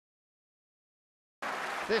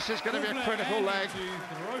This is going to be a critical leg.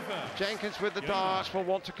 Jenkins with the darts will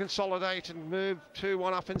want to consolidate and move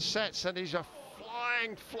 2-1 up in sets, and he's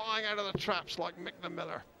flying out of the traps like Mick the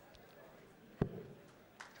Miller.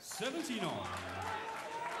 79.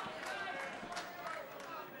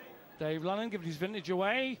 Dave Lannon giving his vintage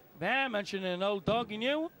away. There, mentioning an old dog he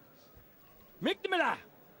knew. Mick the Miller.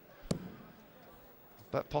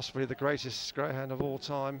 But possibly the greatest greyhound of all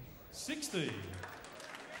time. 60.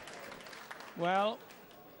 Well,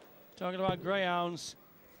 talking about greyhounds,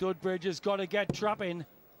 Dudbridge has got to get trapping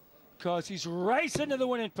because he's racing to the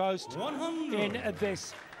winning post 100. in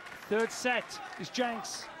this third set. Is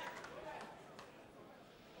Jenks.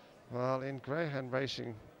 Well, in greyhound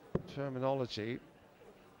racing terminology,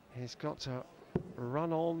 he's got to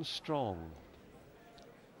run on strong.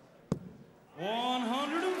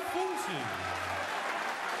 140.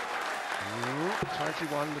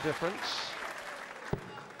 21 the difference.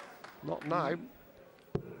 Not now.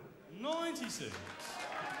 96.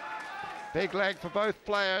 Big leg for both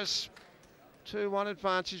players. 2-1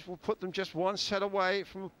 advantage will put them just one set away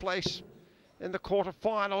from a place in the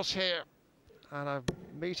quarter-finals here. And a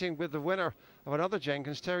meeting with the winner of another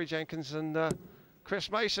Jenkins, Terry Jenkins and Chris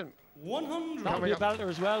Mason. 100. That'll be a belter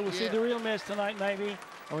as well. We'll see the real Mace tonight, maybe.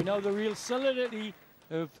 And we know the real solidity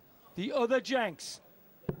of the other Jenks.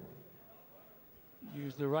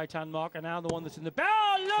 Use the right-hand marker now, the one that's in the...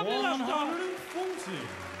 Oh, lovely left arm! 140.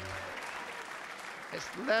 It's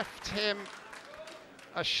left him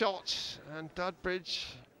a shot, and Dudbridge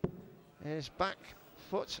is back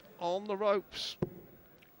foot on the ropes.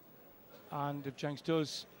 And if Jenks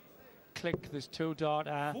does click this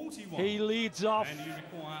two-darter, 41. he leads off, And you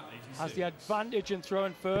require 86. has the advantage in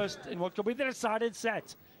throwing first in what could be the decided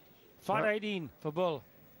set. 5-18 for Bull.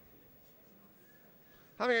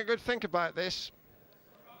 Having a good think about this,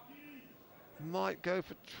 might go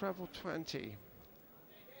for treble 20.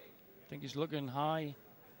 I think he's looking high.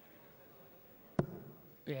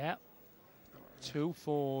 Yeah. 2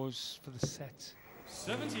 4s for the set.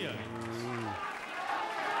 78.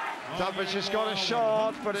 Dudbridge has got a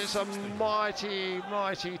shot, but it's a mighty,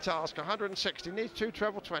 mighty task. 160, needs 2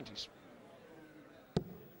 treble 20s.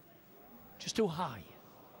 Just too high.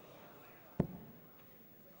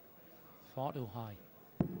 Far too high.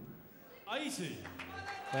 80.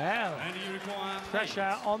 Well, And you require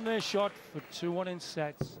pressure 8. on this shot for 2-1 in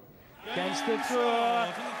sets. Against the Game thrower.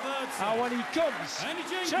 shot in the third set. And when he comes Andy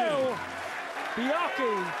Jenkins. to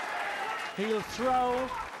Biaki, he'll throw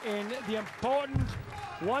in the important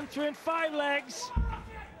 1, 3 and 5 legs.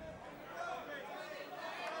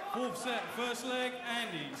 Fourth set, first leg,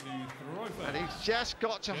 Andy to throw first. And he's just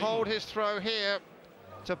got to hold his throw here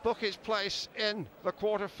to book his place in the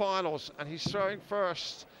quarter-finals. And he's throwing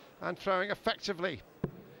first and throwing effectively.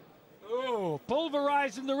 Oh,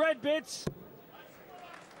 pulverizing the red bits.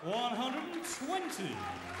 120.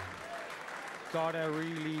 Gotta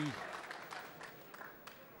really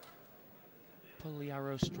pull the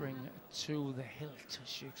arrow string to the hilt, as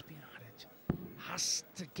Shakespeare had it. Has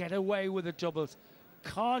to get away with the doubles.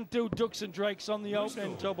 Can't do ducks and drakes on the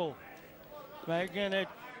opening double. Making it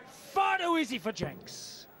far too easy for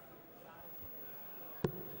Jenks.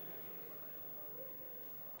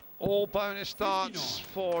 All bonus starts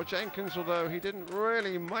for Jenkins, although he didn't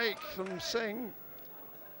really make them sing.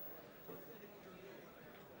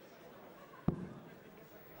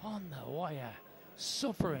 On the wire,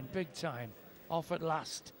 suffering big time. Off at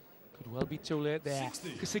last. Could well be too late there.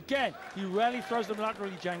 Because again, he rarely throws them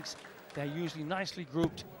laterally, Jenks. They're usually nicely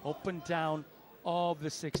grouped up and down of the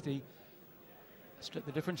 60. Split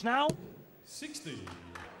the difference now. 60.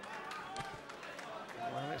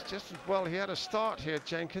 Well, it's just as well he had a start here,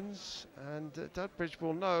 Jenkins, and Dudbridge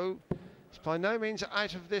will know he's by no means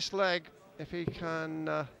out of this leg if he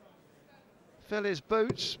can fill his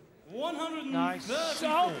boots. 134. Nice.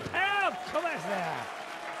 Oh, come on there.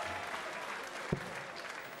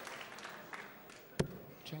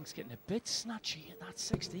 Jenks getting a bit snatchy at that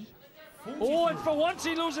 60. 43. Oh, and for once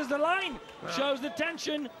he loses the line. Shows the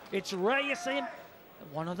tension. It's rare you see him.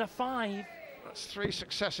 One of the 5. That's 3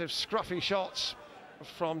 successive scruffy shots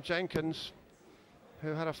from Jenkins,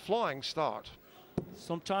 who had a flying start.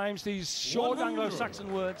 Sometimes these short 100.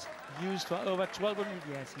 Anglo-Saxon words used for over 1,200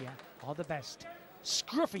 years here are the best.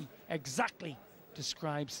 Scruffy exactly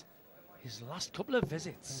describes his last couple of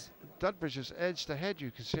visits. Dudbridge has edged ahead, you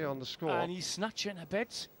can see on the score. And he's snatching a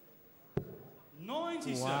bit.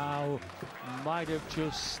 97. Wow, might have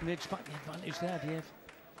just snitched back the advantage there, Dave.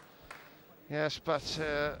 Yes, but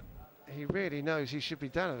he really knows he should be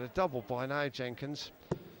down at a double by now, Jenkins.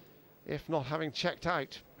 If not having checked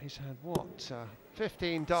out, he's had what?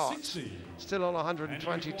 15 darts, still on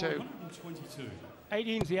 122.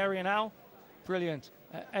 18's the area now. Brilliant.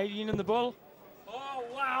 18 in the bull. Oh,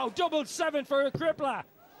 wow. Double 7 for a crippler.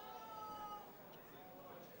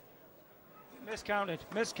 Miscounted.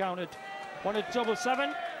 Wanted double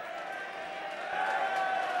 7.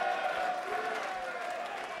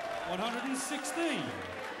 116.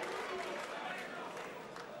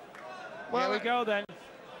 Well, there we go then.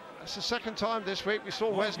 It's the second time this week we saw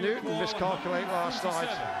Wes Newton miscalculate last night.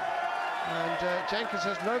 And Jenkins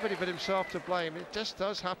has nobody but himself to blame. It just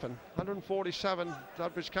does happen. 147,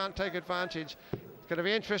 Dudbridge can't take advantage. It's going to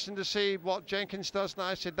be interesting to see what Jenkins does now.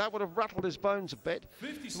 I said that would have rattled his bones a bit.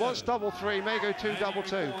 He wants double 3, may go 2 double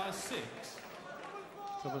 2.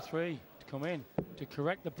 Double 3 to come in to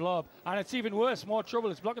correct the blob. And it's even worse, more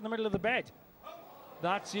trouble. It's blocking the middle of the bed.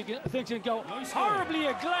 That's, you can, I think, can go horribly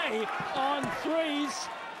agley on 3s.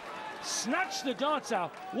 Snatch the darts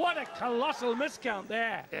out. What a colossal miscount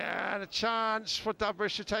there. Yeah, and a chance for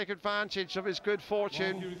Dudbridge to take advantage of his good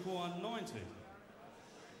fortune.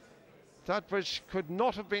 Dudbridge could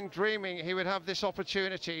not have been dreaming he would have this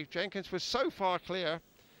opportunity. Jenkins was so far clear.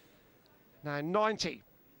 Now 90.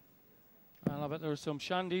 Well, I bet there were some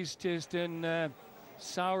shandies tasting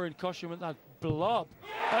sour in costume with that blob.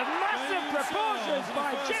 Of massive proportions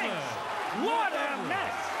by Jenkins. What a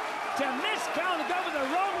mess. To miscount and go for the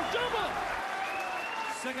wrong double.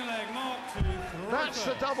 Second leg, Mark to That's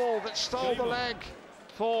the double that stole the leg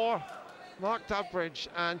for Mark Dudbridge,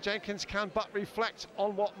 and Jenkins can but reflect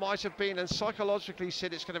on what might have been and psychologically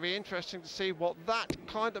said it's going to be interesting to see what that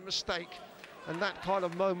kind of mistake and that kind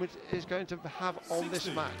of moment is going to have on this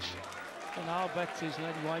match. And I'll bet his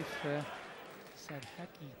lady wife said,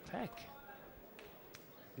 hecky peck.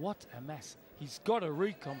 What a mess. He's got to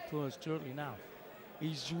recompose totally now.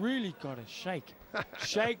 He's really got to shake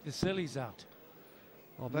the sillies out.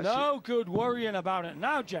 No good worrying about it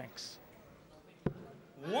now, Jenks.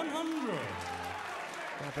 100.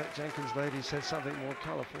 I bet Jenkins' lady said something more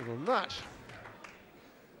colourful than that.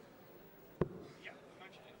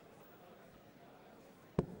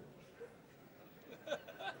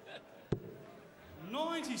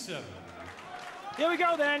 $97. Here we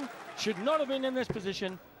go then. Should not have been in this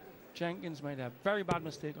position. Jenkins made a very bad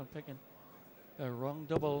mistake on picking a wrong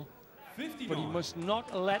double. 59. But he must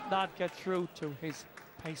not let that get through to his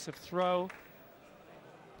pace of throw.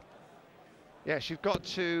 Yes, you've got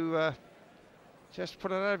to just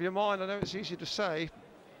put it out of your mind. I know it's easy to say,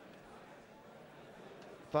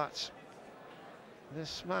 but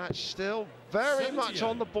this match still very much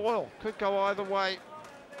on the boil. Could go either way.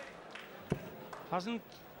 Hasn't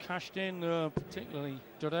cashed in particularly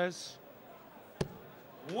Dudez.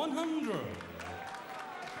 100.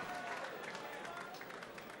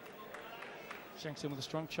 Jenks in with a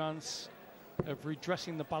strong chance of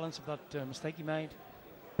redressing the balance of that mistake he made.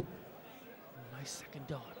 Nice second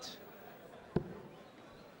dart.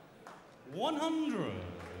 100.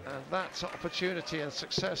 And that's opportunity and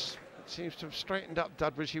success. It seems to have straightened up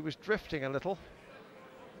Dudbridge. He was drifting a little.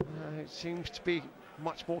 It seems to be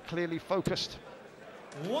much more clearly focused.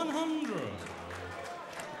 100.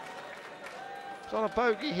 He's on a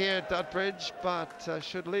bogey here, Dudbridge, but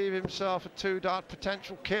should leave himself a 2-dart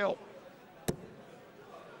potential kill.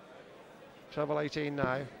 Treble 18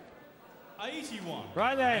 now. 81.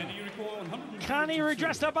 Right then. Can he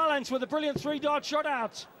redress the balance with a brilliant 3-dart shot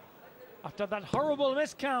out after that horrible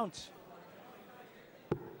miscount?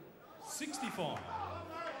 65.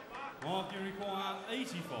 Mark, you require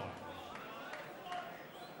 85.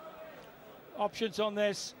 Options on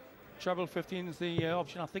this. Treble 15 is the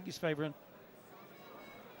option I think he's favouring.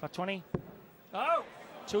 About 20. Oh!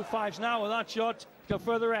 2 5s now with that shot. Go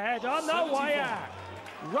further ahead on the wire.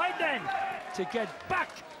 Right then, to get back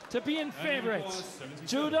to being favourites.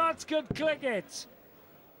 2 darts could click it.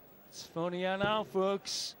 It's funny now,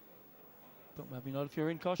 folks. But maybe not if you're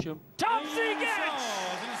in costume. Topsy gets!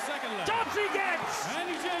 Topsy gets!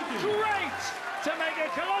 Great! To make a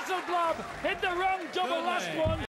colossal blob. Hit the wrong double last one.